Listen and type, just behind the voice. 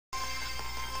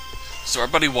So our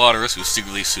buddy Waters, who's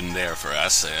secretly soon there for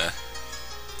us,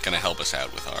 gonna help us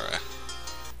out with our...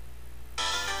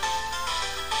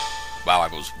 Wow, I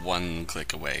was one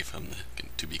click away from the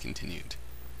to be continued.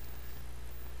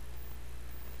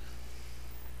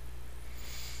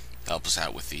 Help us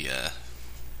out with the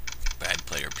bad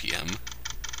player PM.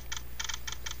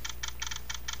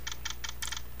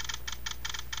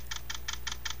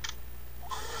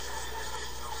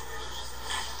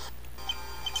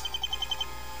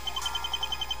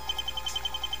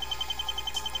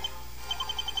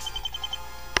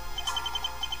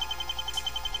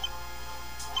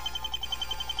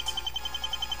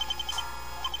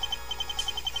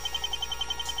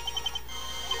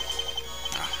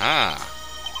 Aha!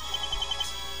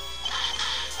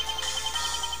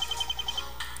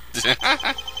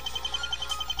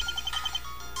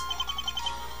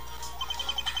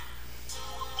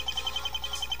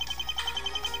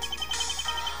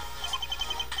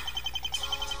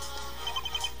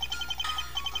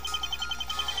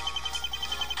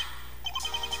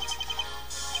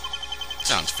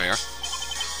 Sounds fair.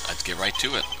 Let's get right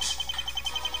to it.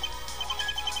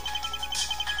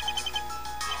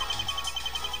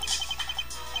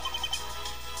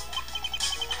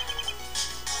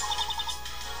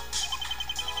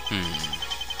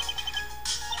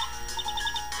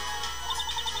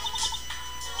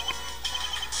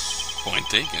 Point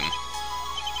taken.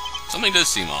 Something does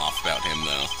seem off about him,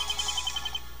 though.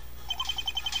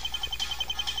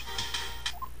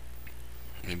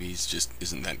 Maybe he's just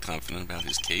isn't that confident about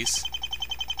his case.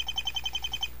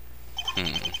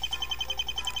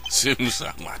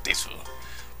 Sumsa wa desu.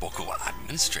 Boku wa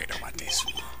administrator wa desu.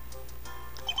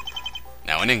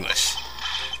 Now in English.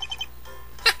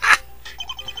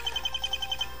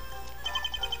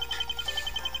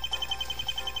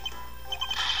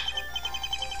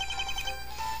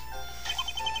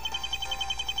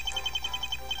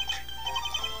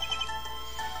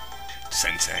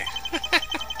 Sensei.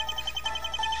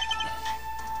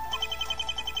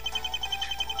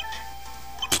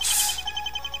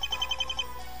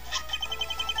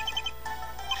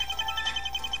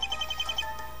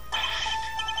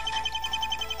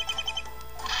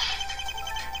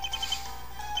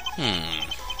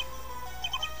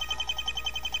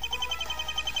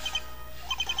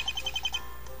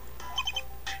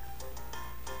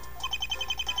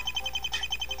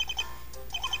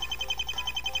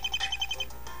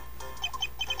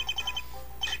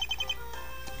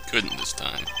 Couldn't this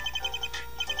time.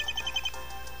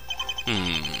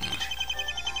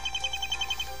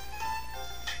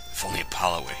 If only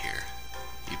Apollo were here,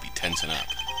 he'd be tensing up.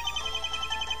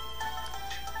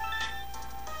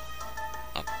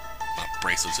 My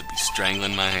bracelets would be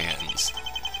strangling my hands.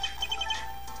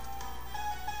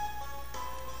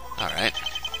 Alright.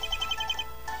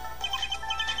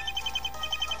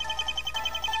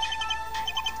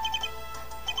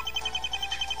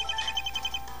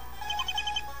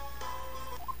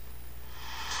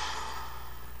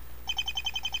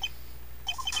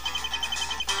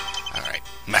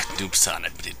 Noop-san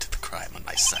admitted to the crime on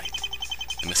my site.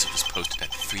 The message was posted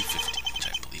at 3:50, which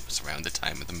I believe was around the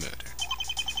time of the murder.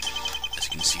 As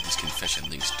you can see, this confession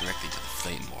links directly to the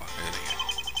flame war earlier.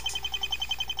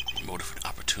 The motive and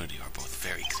opportunity are both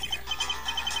very clear.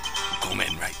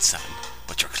 Gomen Wright-san,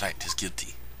 but your client is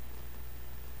guilty.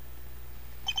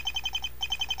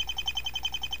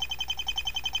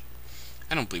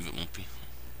 I don't believe it won't be.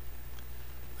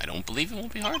 I don't believe it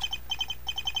won't be hard?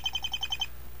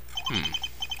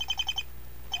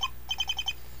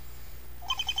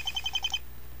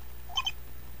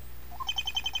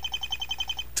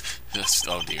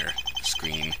 Oh dear.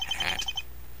 Screen. Hat.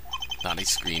 Not a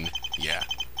screen. Yeah.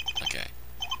 Okay.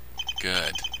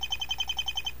 Good.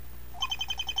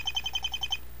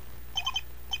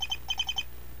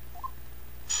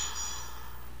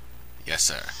 Yes,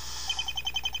 sir.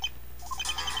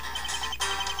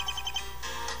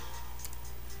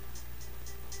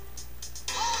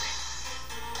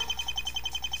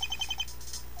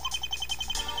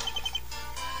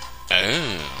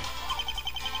 Oh.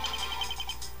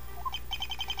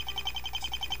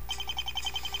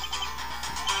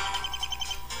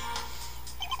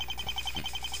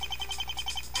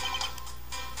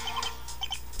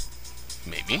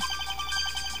 Maybe.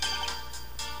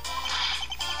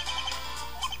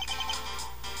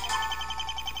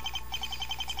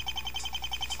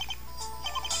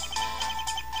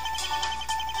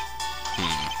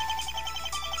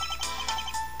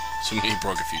 So maybe he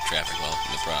broke a few traffic laws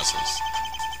in the process.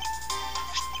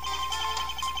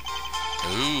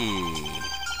 Ooh.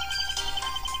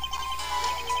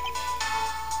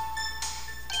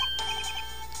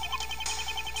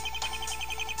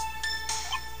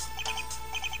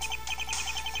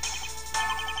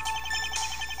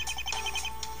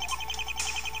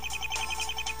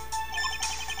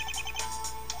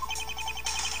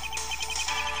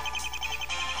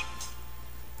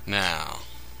 Now,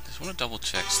 just want to double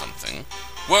check something.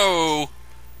 Whoa!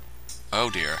 Oh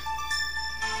dear.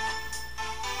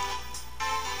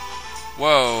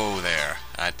 Whoa there.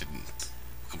 That didn't.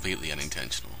 Completely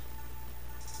unintentional.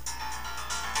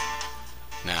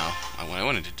 Now, what I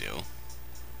wanted to do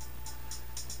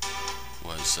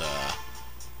was,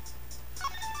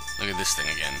 look at this thing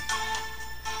again.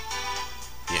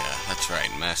 Yeah, that's right.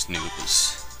 Mass knew it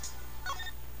was.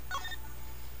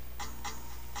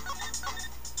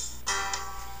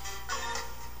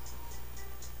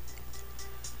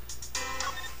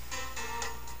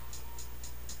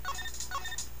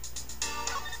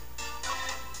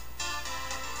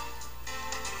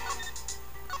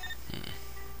 Hmm.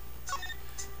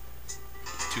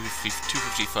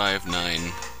 255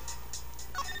 9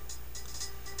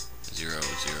 0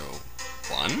 0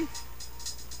 1.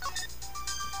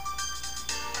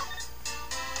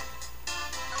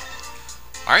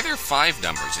 Are there 5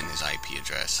 numbers in his IP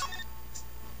address?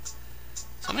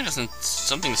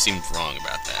 Something seemed wrong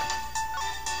about that.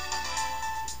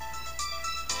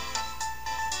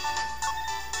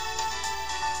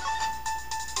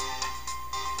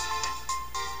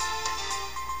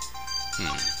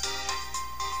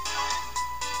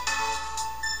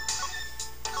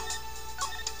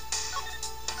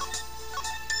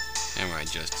 Samurai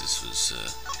Justice was,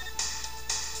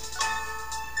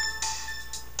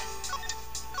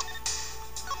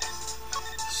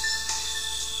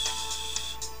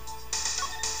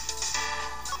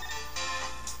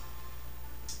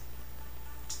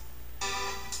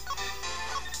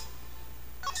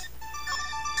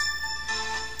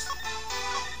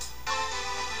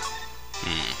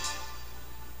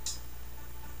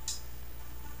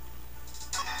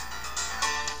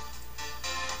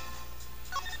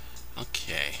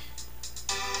 Okay.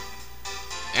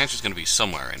 The answer's going to be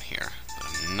somewhere in here, but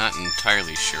I'm not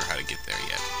entirely sure how to get there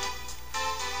yet.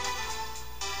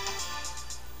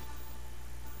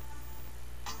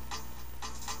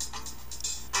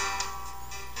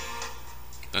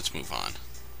 Let's move on.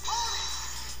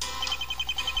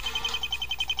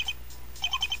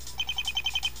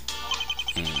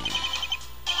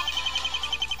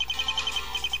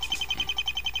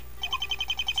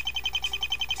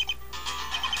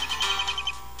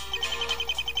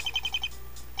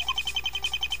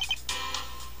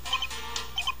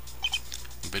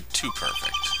 A bit too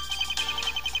perfect.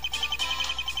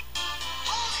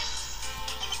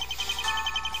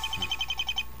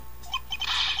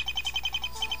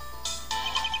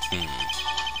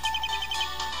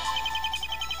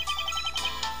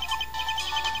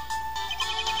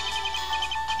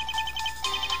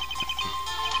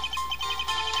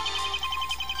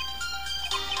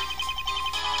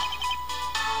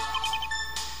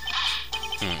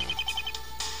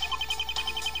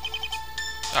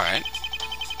 Alright.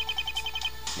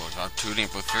 Well, without tuning,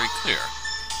 both very clear.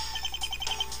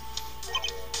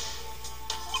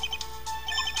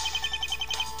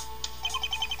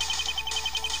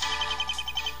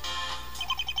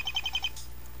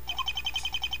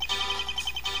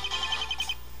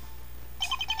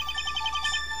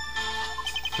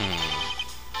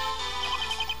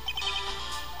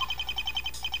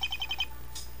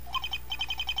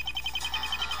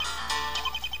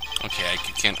 Okay, I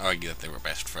can't argue that they were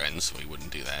best friends, so we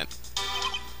wouldn't do that.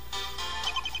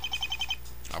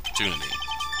 Opportunity.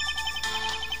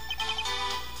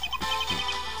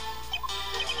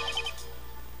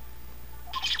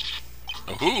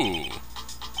 Ooh!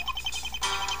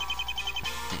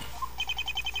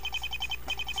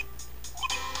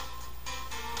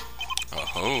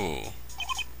 Oh-ho!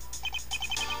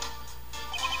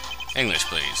 English,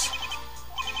 please.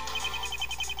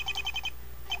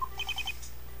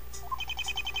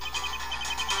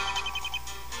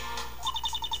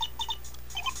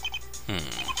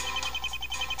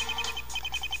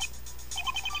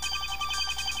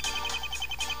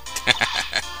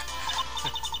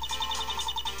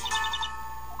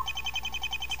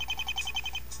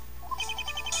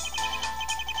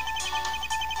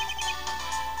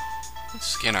 Let's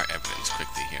scan our evidence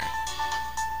quickly here.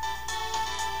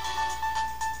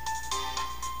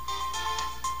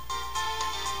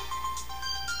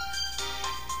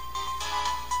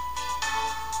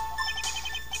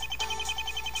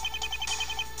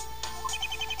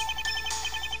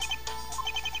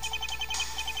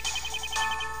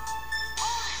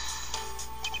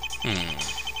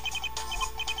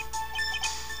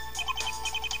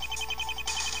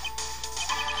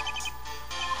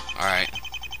 Alright.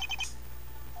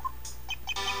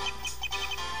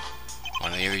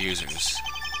 One of the other users.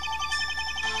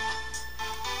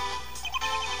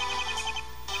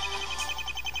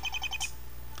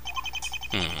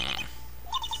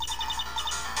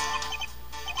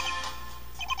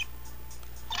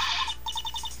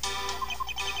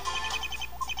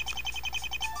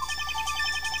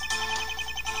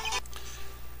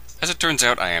 turns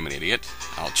out I am an idiot.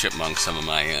 I'll chipmunk some of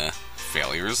my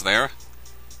failures there.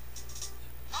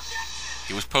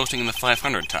 He was posting in the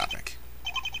 500 topic.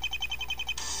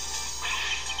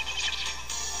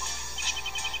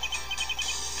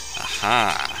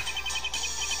 Aha.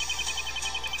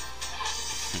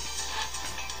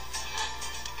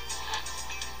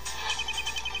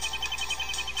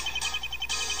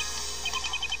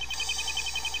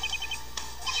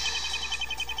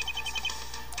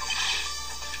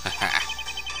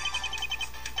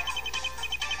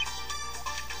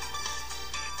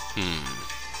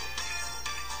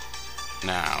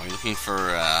 Now, you're looking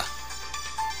for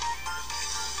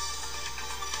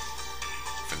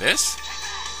this?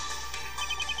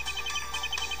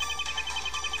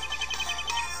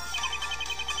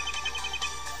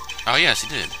 Oh, yes, he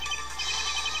did.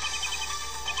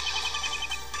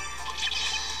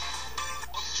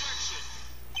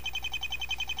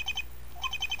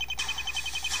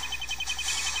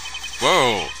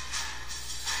 Whoa!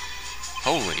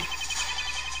 Holy.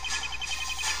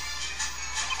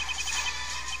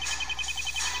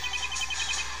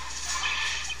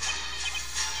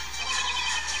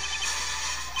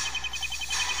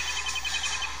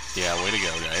 Yeah, way to go,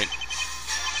 right?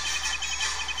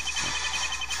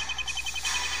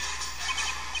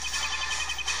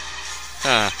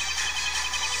 Huh.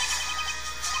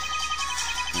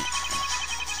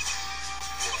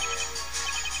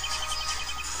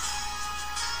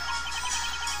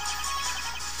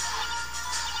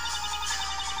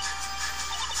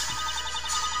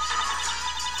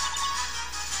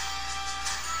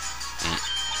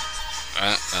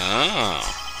 Oh.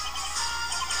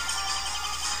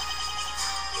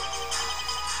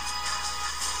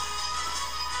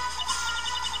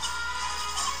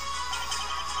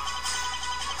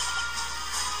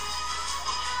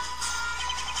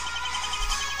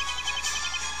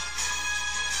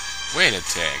 Wait a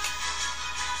tick.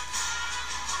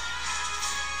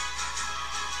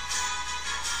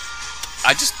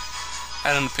 I just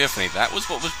had an epiphany. That was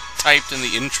what was typed in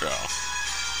the intro.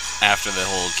 After the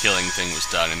whole killing thing was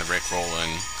done and the Rick rolling,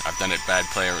 I've done it, bad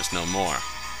player is no more.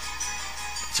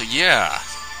 So yeah.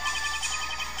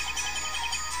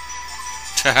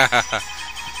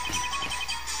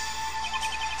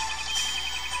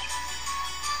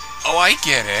 Oh, I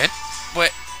get it.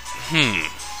 But,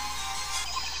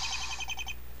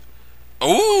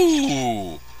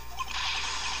 Ooh!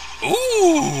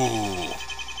 Ooh!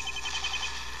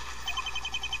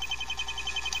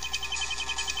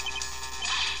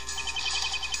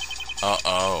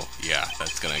 Uh-oh. Yeah,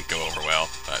 that's gonna go over well,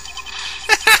 but...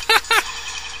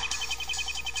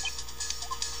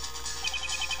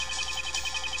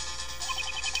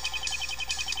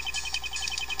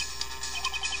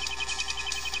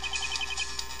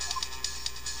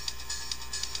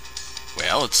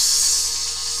 Well,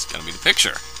 it's gonna be the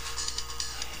picture.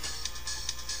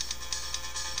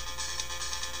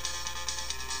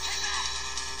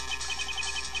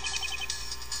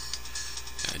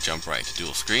 Gonna jump right to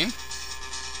dual screen,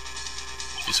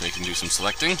 just so we can do some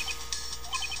selecting.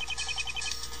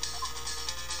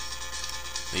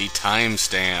 The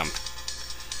timestamp.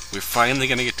 We're finally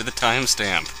gonna get to the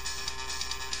timestamp.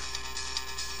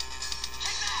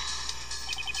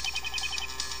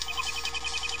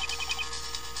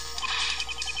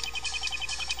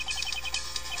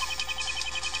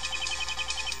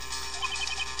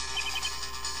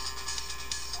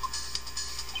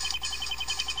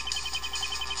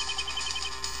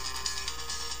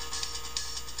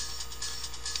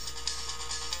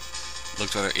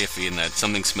 Looks rather iffy in that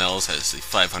Something Smells has the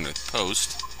 500th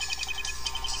post.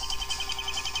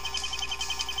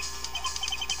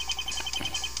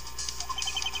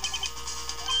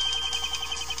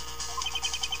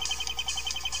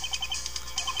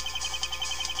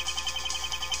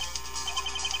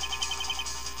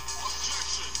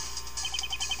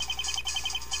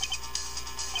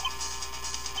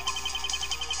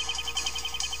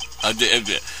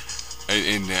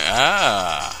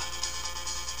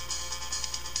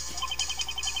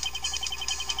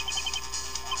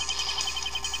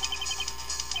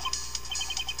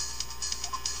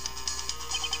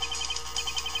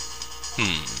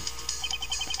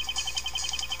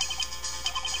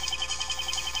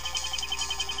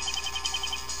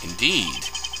 Indeed.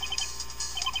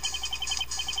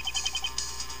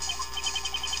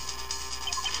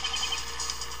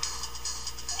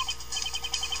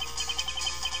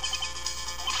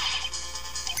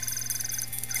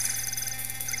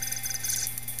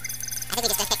 I think we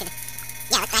just expected...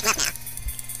 Yeah, let's back him up now.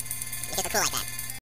 Because we're cool like that.